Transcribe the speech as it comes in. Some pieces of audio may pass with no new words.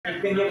Ik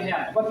ben your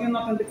hand, but you're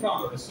not on the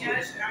camera. Yes, I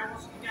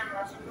was on the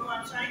camera, so go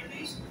outside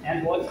please.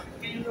 And what?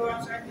 Can you go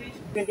outside please?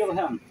 Ik ben your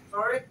hand.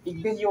 Sorry?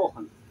 Ik ben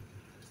Johan.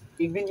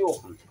 Ik ben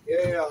Johan.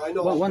 Yeah, I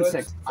know. One but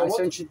sec. I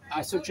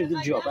searched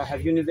the job. I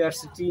have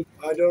university.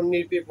 I don't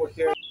need people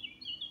here.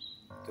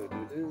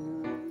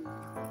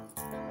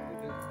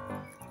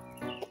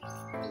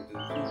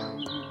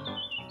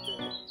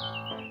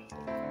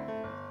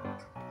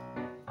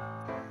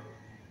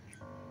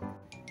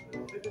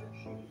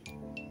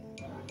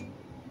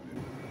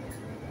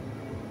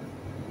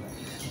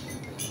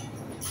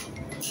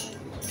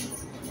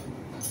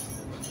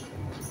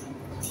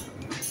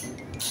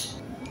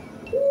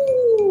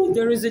 Ooh,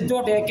 there is a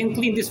door. I can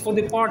clean this for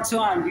the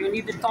part-time. You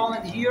need the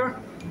talent here.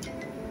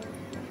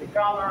 The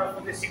camera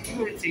for the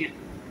security.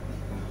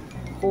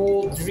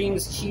 Cold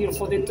drinks here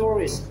for the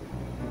tourists.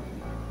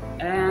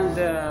 And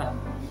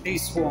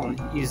this one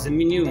is a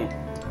menu.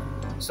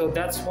 So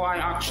that's why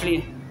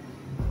actually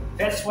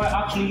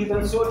you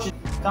can search it.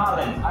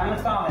 Talent. I'm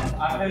a talent.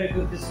 I'm very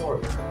good at this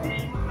work.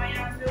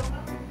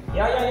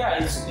 Yeah.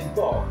 It's a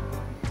talk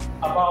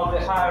about the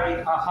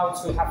hiring, how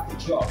to have the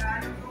job.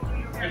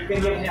 You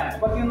can give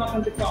hand, but you're not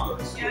on the camera.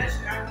 Yes,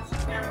 I was on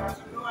the camera,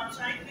 so go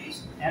outside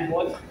please. And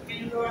what? Can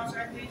you go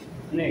outside please?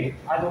 No,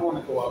 I don't want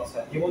to go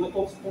outside. You want to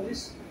call the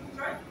police?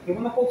 Sorry? You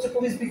want to call the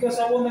police because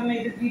I want to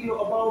make the video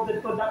about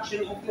the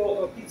production of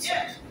your pizza?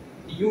 Yes.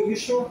 You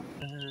sure?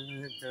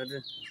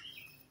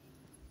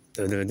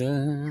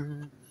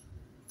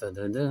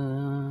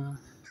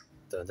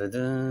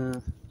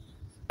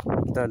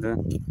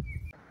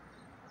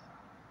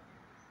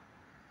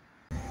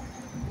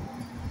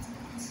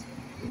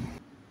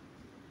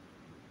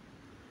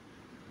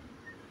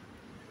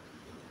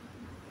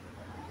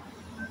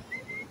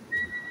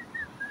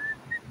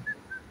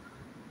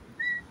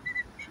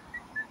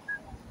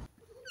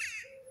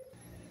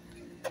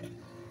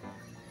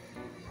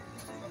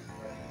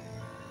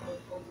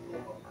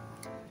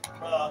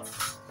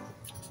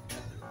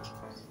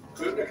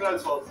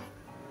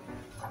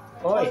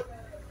 Oi,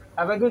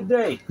 have a good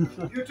day.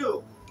 You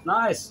too.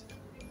 Nice.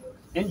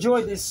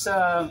 Enjoy this.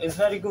 It's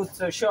very good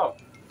shop.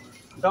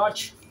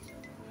 Dutch.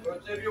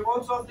 But if you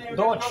want something, you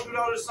Dutch. can go to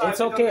the other side. It's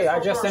okay. I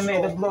just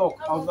made a personal.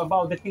 blog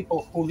about the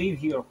people who live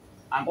here.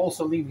 I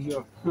also live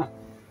here.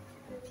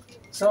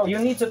 So you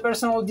need a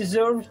personal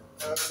deserve.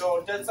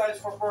 No, that side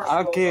is for personal.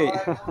 Okay.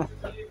 So I want you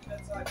to leave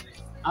that side,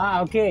 please.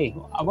 Okay.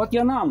 What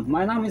your name?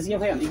 My name is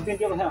Johan. Ik ben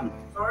Johan.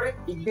 Sorry?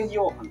 Ik ben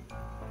Johan.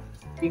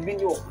 Ik ben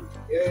Johan.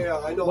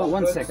 Yeah, I know.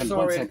 One but second,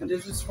 sorry, 1 second.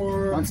 This is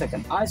for. 1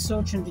 second. I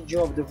searched the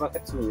job, the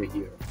vacature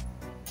here.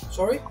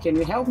 Sorry? Can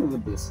you help me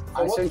with this?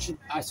 For what?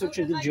 I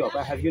searched the job.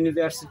 I have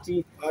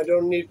university. I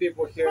don't need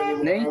people here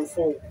anymore. Nee? I'm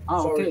full.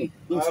 Ah, Sorry. okay. I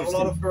have a Interesting.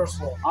 lot of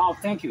personal. Oh,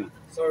 thank you.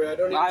 Sorry, I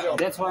don't need a job.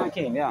 That's why I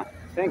came. Yeah.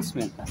 Thanks,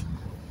 man.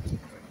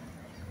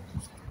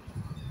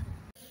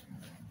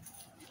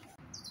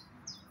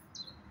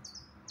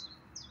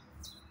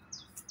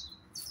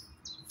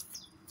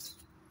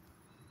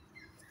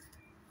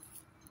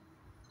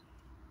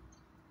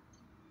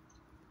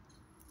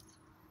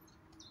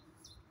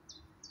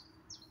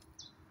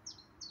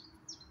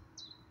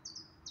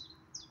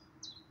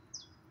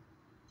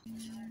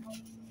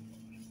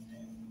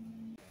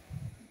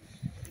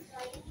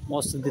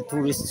 Most of the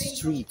tourist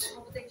street.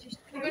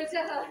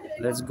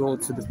 Let's go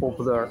to the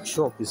popular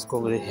shop. It's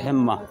called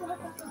Hemma.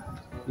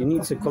 You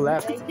need to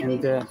collect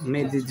and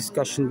make the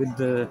discussion with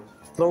the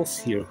clothes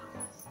here.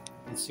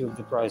 Let's see what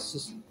the price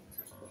is.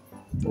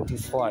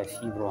 45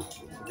 euro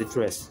for the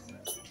dress.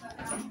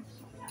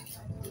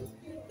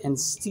 And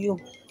still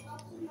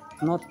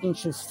not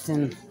interested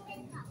in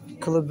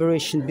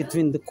collaboration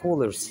between the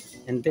colors,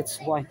 and that's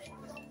why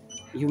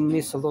you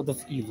miss a lot of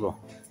euro.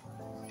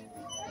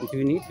 Do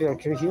you need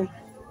worker here?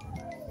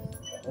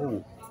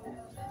 Oh,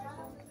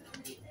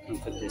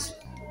 look at this.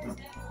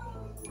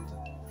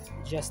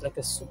 Just like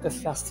a super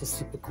fast and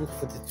super quick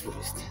for the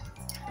tourist.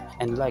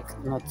 And like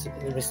not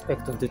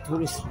respect of the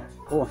tourist.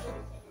 Oh,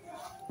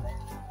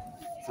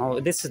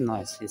 this is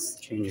nice. It's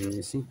changing,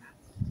 you see.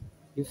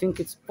 You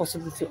think it's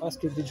possible to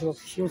ask you the job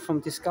here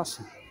from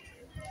discussing?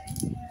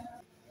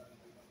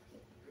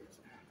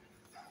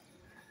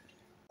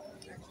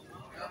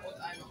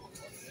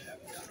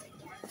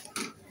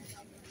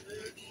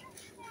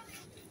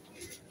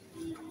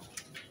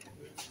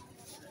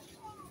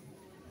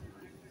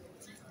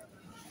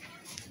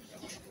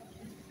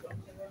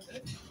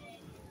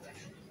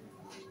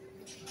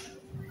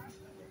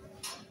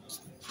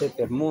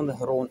 Pepermond,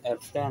 gewoon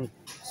erftuin,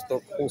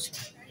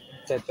 stokoost,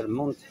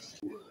 pepermond.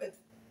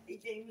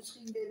 Ik denk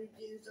misschien ben ik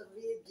dinsdag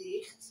weer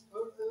dicht.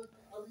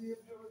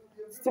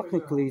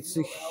 Technically, it's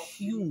a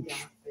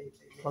huge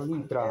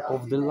calibre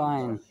of the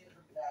line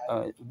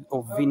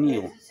of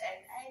vinyl.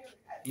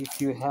 If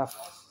you have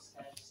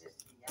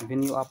a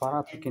vinyl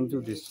apparatus, you can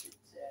do this.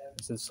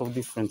 It's so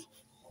different.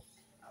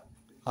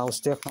 How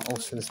techno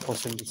also is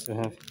possible to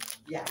have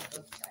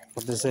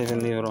for the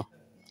 7 euro.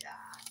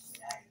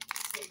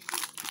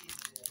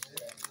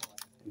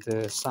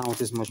 The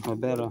sound is much more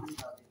better.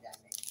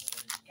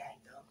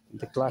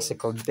 The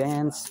classical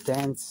dance.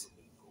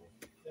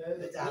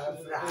 Met haar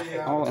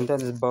vragen. Oh, and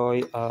that is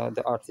by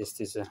the artist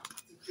is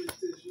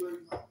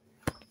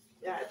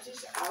Ja, het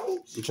is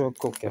oud. Joe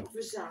Cocker.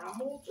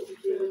 Verzameld.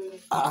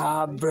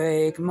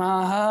 Break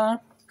my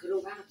heart.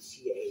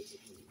 Kroatië heet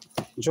het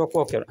niet. Joe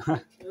Cocker.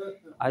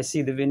 I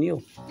see the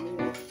vinyl.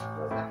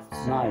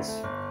 Kroatië.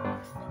 Nice.